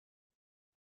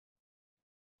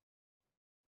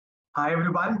Hi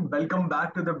everyone, welcome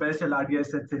back to the best LRDI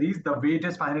set series. The wait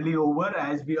is finally over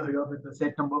as we are here with the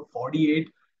set number 48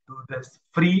 to this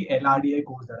free LRDI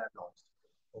course that I've launched.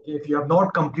 Okay, if you have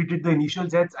not completed the initial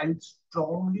sets, I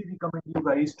strongly recommend you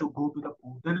guys to go to the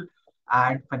portal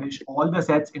and finish all the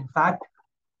sets. In fact,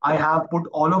 I have put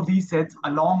all of these sets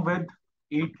along with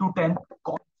 8 to 10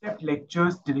 concept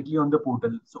lectures directly on the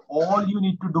portal. So all you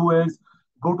need to do is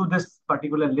go to this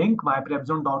particular link,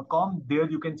 myprepzone.com. There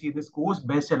you can see this course,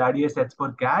 Best LRDI Sets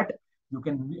for CAT. You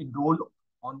can enroll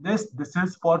on this. This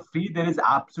is for free. There is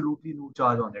absolutely no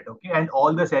charge on it. Okay. And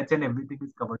all the sets and everything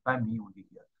is covered by me only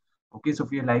here. Okay. So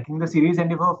if you're liking the series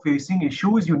and if you're facing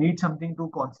issues, you need something to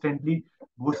constantly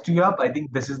boost you up, I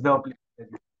think this is the place.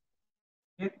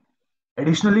 Okay.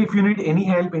 Additionally, if you need any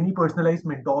help, any personalized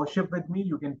mentorship with me,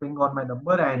 you can ping on my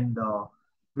number and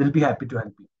we'll be happy to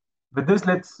help you. With this,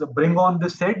 let's bring on the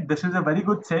set. This is a very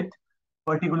good set,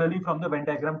 particularly from the Venn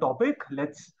diagram topic.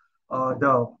 Let's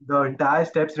the entire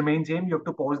steps remain same. You have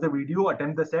to pause the video,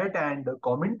 attempt the set, and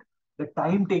comment. The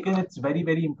time taken, it's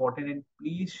very important, and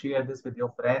please share this with your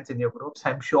friends in your groups.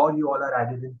 I'm sure you all are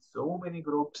added in so many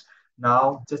groups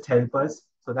now. Just help us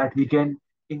so that we can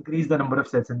increase the number of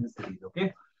sets in this series.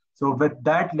 Okay. So with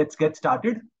that, let's get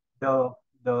started. The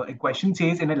equation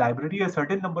says in a library, a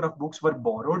certain number of books were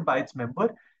borrowed by its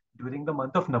member during the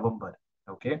month of November.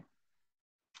 Okay,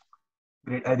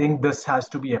 great. I think this has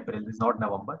to be April. This is not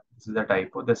November. This is a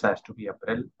typo. This has to be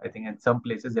April. I think in some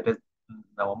places it is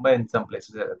November, in some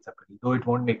places it's April. Though it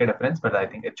won't make a difference, but I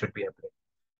think it should be April.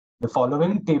 The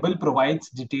following table provides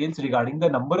details regarding the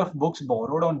number of books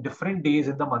borrowed on different days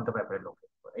in the month of April.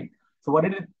 Okay, right?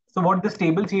 So what this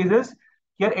table says is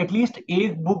here at least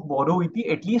एक book borrow हुई थी.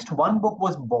 At least one book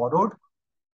was borrowed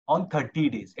on 30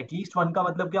 days. At least one का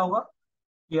मतलब क्या होगा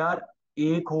कि यार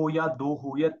एक हो या दो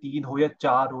हो या तीन हो या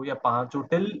चार हो या पांच हो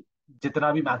टिल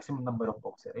जितना भी मैक्सिमम नंबर ऑफ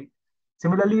बुक्स है right.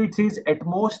 Similarly, it says at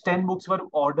most 10 books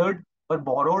were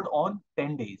borrowed on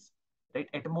 10 days. Right?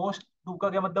 At most 2 का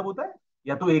क्या मतलब होता है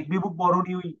या तो एक भी बुक बोरो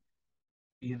नहीं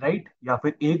हुई राइट या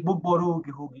फिर एक बुक बोरो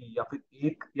होगी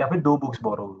या फिर दो बुक्स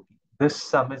बोरो होगी. This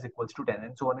sum is equals to 10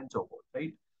 and so on and so forth,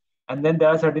 right? And then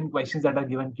there are certain questions that are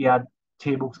given कि यार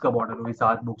 6 बुक्स का borrow हुई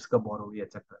 7 बुक्स का borrow हुई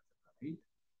etc. Right?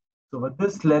 So with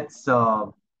this, let's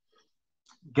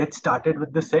get started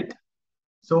with the set.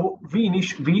 So we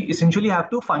essentially have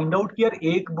to find out कि यार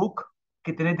एक book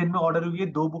कितने दिन में ऑर्डर हुई है,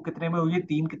 दो बुक कितने में हुई है,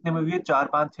 तीन कितने में हुई है, चार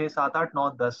पांच छह सात आठ नौ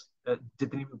दस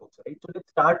जितनी भी books right. So let's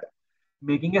start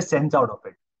making a sense out of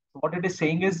it. So what it is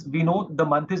saying is we know the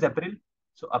month is April.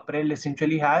 So April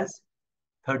essentially has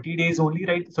 30 days only,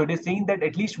 right? So it is saying that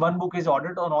at least one book is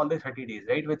ordered on all the 30 days,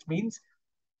 right? Which means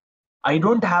I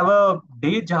don't have a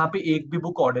day जहाँ पे एक भी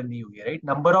book order नहीं हुई है, right?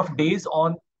 Number of days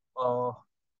on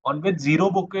which zero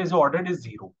book is ordered is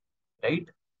zero,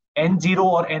 right? N0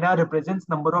 or NR represents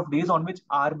number of days on which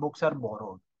our books are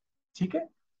borrowed. ठीक है?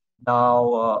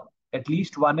 Now, at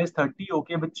least one is 30,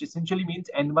 okay, which essentially means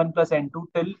N1 plus N2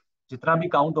 till जितना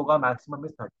भी count होगा maximum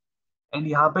is 30. And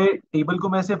यहाँ पे table को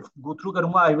मैं सिर्फ go through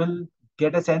करूंगा, I will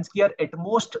get a sense कि यार at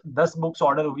most 10 books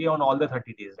order हुई है on all the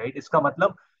 30 days, right? इसका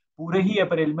मतलब पूरे ही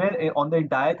अप्रैल में on the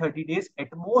entire 30 days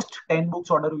at most 10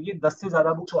 books order हुई है, 10 से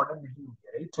ज्यादा books order नहीं हुई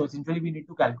है, right? So essentially we need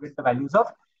to calculate the values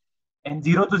of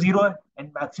N0 तो 0 है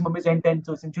and maximum is N10.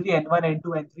 So essentially N1,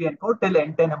 N2, N3, N4 till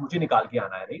N10 मुझे निकाल के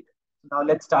आना है, right? So now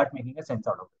let's start making a sense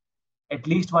out of it. At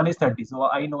least one is 30. So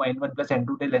I know N1 plus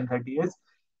N2 till N30 is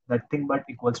nothing but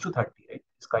equals to 30, right?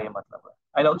 इसका ये मतलब है.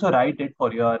 I'll also write it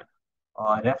for your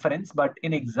reference, but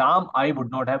in exam I would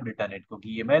not have written it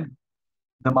क्योंकि ये मैं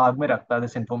दिमाग में रखता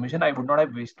this information. I would not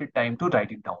have wasted time to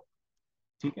write it down.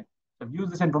 ठीक है? So use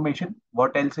this information.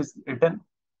 What else is written?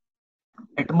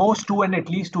 At most two and at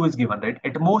least two is given, right?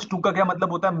 At most two का क्या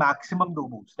मतलब होता है maximum दो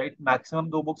books, right? Maximum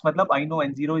दो books मतलब I know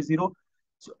N0 is 0.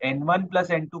 So N1 plus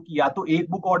N2 की या तो एक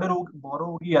बुक ऑर्डर होगी बोरो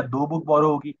होगी या दो बुक बोरो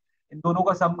होगी. इन दोनों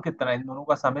का सम कितना है? इन दोनों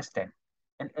का सम is 10.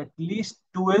 And at least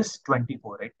 2 is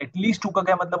 24, right? At least 2 का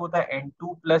क्या मतलब होता है?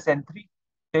 N2 plus N3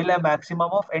 till a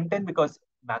maximum of N10 because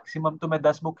maximum तो मैं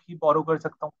 10 बुक ही बोरो कर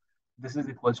सकता हूँ. This is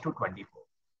equals to 24,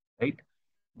 right?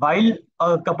 While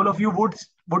a couple of you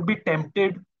would be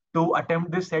tempted to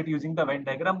attempt this set using the Venn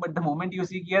diagram, but the moment you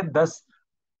see here 10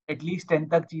 at least 10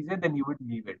 तक चीजें, then you would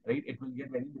leave it, right? It will get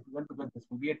very difficult because this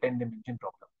will be a 10 dimension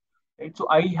problem, right? So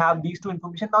I have these two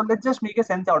information. Now let's just make a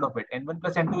sense out of it. N1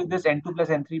 plus N2 is this, N2 plus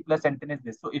N3 plus N10 is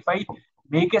this. So if I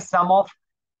make a sum of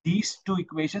these two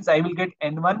equations, I will get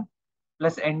N1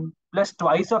 plus N plus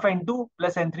twice of N2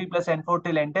 plus N3 plus N4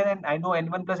 till N10, and I know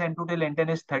N1 plus N2 till N10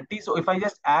 is 30. So if I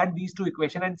just add these two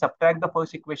equations and subtract the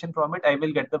first equation from it, I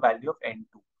will get the value of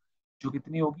N2. जो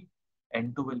कितनी होगी?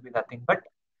 N2 will be nothing but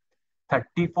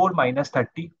 34 minus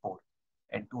 34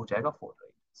 n2 हो जाएगा 4,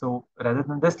 right? So rather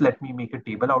than this, let me make a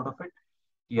table out of it.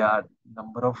 Yeah,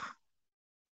 number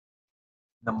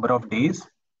of days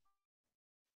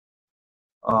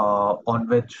on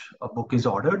which a book is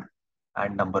ordered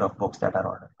and number of books that are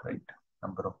ordered, right?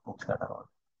 Number of books that are ordered.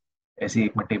 ऐसे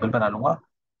एक मैं table बना लूंगा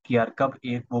कि यार कब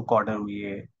एक book order हुई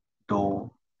है, 2,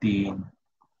 3,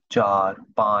 4,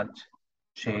 5,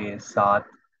 6, 7,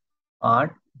 8,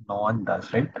 9 and 10,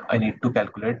 right? I need to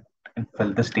calculate and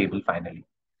fill this table finally.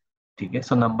 ठीक है,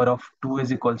 so number of 2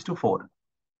 is equals to 4.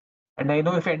 And I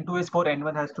know if n2 is 4,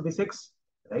 n1 has to be 6,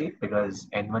 right? Because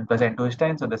n1 plus n2 is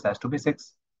 10, so this has to be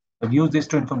 6. So use this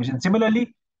to information.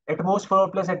 Similarly, at most 4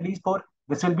 plus at least 4.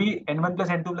 This will be n1 plus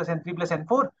n2 plus n3 plus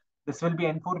n4. This will be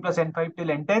n4 plus n5 till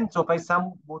n10. So if I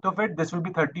sum both of it, this will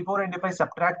be 34. And if I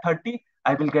subtract 30,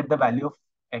 I will get the value of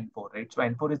n4, right? So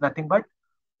n4 is nothing but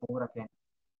 4 again,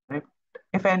 right?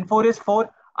 If n4 is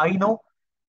 4, I know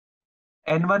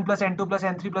n1 plus n2 plus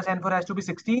n3 plus n4 has to be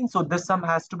 16. So this sum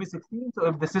has to be 16. So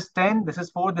if this is 10, this is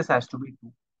 4, this has to be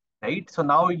 2, right? So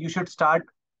now you should start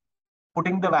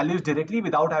putting the values directly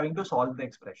without having to solve the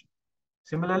expression.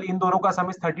 Similarly, in दोनों का sum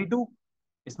is 32.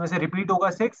 इसमें से repeat होगा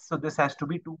 6. So this has to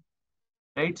be 2,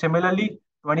 right? Similarly,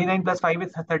 29 plus 5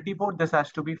 is 34. This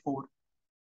has to be 4,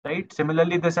 right?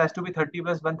 Similarly, this has to be 30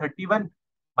 plus 1, 31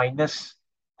 minus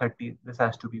 30. This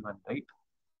has to be 1, right?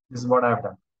 This is what I have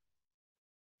done.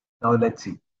 Now let's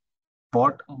see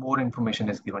what more information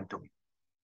is given to me.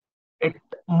 At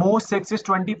most 6 is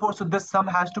 24, so this sum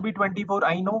has to be 24.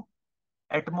 I know.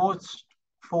 At most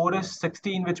 4 is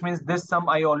 16, which means this sum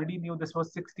I already knew. This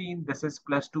was 16. This is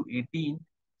plus to 18.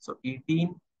 So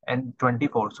 18 and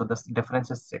 24. So the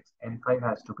difference is 6. And 5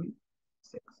 has to be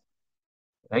 6,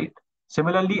 right?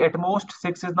 Similarly, at most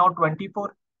 6 is now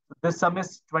 24. So this sum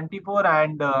is 24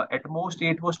 and at most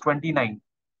 8 was 29.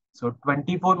 So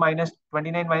 24 minus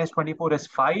 29 minus 24 is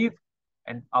 5.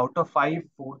 And out of 5,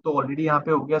 4 तो already यहाँ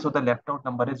पे हो गया. So the left out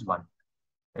number is 1.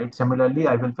 Right? Similarly,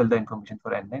 I will fill the information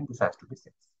for n9. This has to be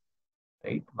 6.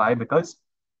 Right? Why? Because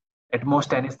at most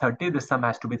 10 is 30. This sum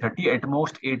has to be 30. At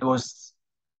most 8 was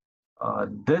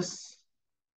this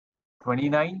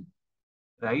 29.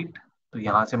 Right? So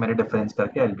यहाँ से मैंने difference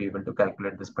करके I'll be able to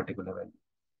calculate this particular value.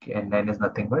 Okay, n9 is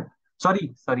nothing but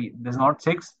sorry, this is not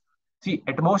 6. See,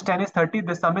 at most 10 is 30.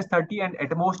 This sum is 30, and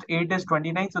at most 8 is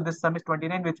 29. So this sum is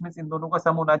 29, which means इन दोनों का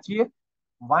sum होना चाहिए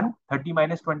 1. 30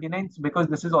 minus 29, because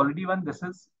this is already 1. This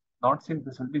is not 6.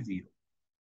 This will be 0,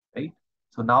 right?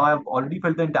 So now I have already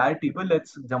filled the entire table.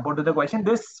 Let's jump on to the question.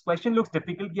 This question looks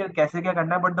difficult here, कैसे क्या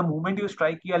करना है, but the moment you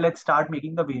strike here, let's start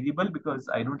making the variable, because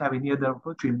I don't have any other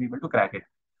approach. We'll be able to crack it.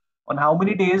 On how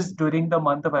many days during the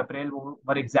month of April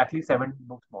were exactly 7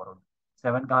 books borrowed?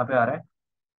 7 कहाँ पे आ रहा है?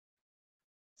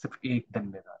 सिर्फ एक दिन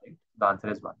में था, right? The answer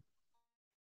is 1.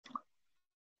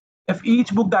 If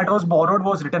each book that was borrowed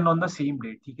was written on the same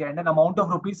date, okay, and an amount of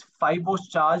rupees 5 was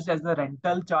charged as the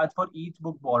rental charge for each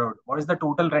book borrowed, what is the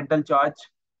total rental charge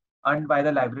earned by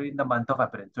the library in the month of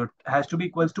April? So it has to be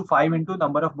equals to 5 into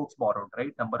number of books borrowed,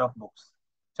 right? Number of books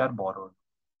which are borrowed,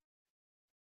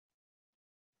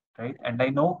 right? And I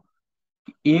know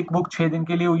एक book 6 दिन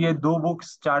के लिए हुई है, 2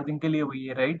 books 4 दिन के लिए हुई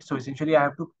है, right? So essentially I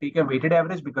have to take a weighted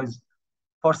average, because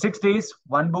for 6 days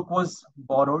 1 book was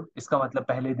borrowed. इसका मतलब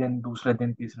पहले दिन, दूसरे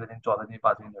दिन, तीसरे दिन, चौथे दिन,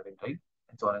 पांचवें दिन, right?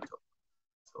 And so on and so on.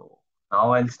 So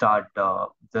now I'll start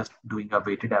just doing a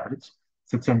weighted average.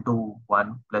 6 into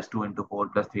 1 plus 2 into 4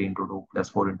 plus 3 into 2 plus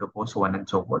 4 into 4, so on and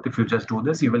so forth. If you just do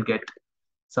this, you will get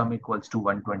sum equals to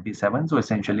 127. So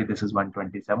essentially this is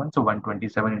 127. So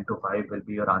 127 into 5 will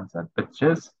be your answer, which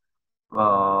is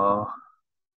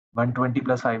 120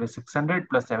 plus 5 is 600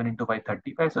 plus 7 into 5,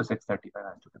 35. So 635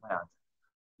 has to be my answer.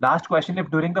 Last question, if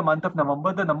during the month of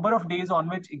November, the number of days on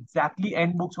which exactly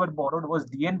n books were borrowed was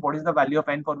dn, what is the value of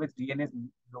n for which dn is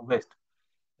lowest,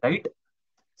 right?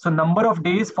 So number of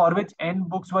days for which n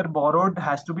books were borrowed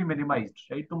has to be minimized,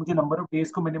 right? तो मुझे number of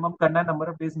days को minimum करना है. Number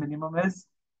of days minimum is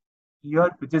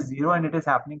here, which is 0, and it is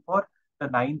happening for the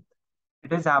 9th.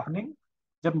 It is happening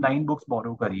जब 9 books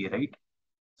borrow करिए, right?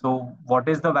 So what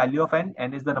is the value of n?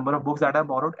 N is the number of books that are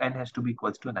borrowed. N has to be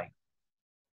equals to 9.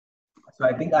 So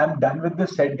I think I'm done with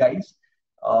this set, guys.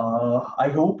 I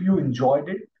hope you enjoyed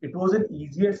it. It was an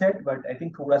easier set, but I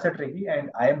think thoda sa tricky,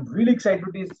 and I am really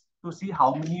excited to see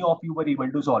how many of you were able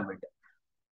to solve it.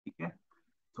 Okay.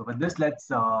 So with this, let's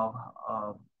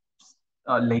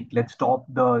stop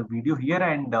the video here,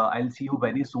 and I'll see you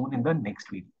very soon in the next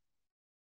video.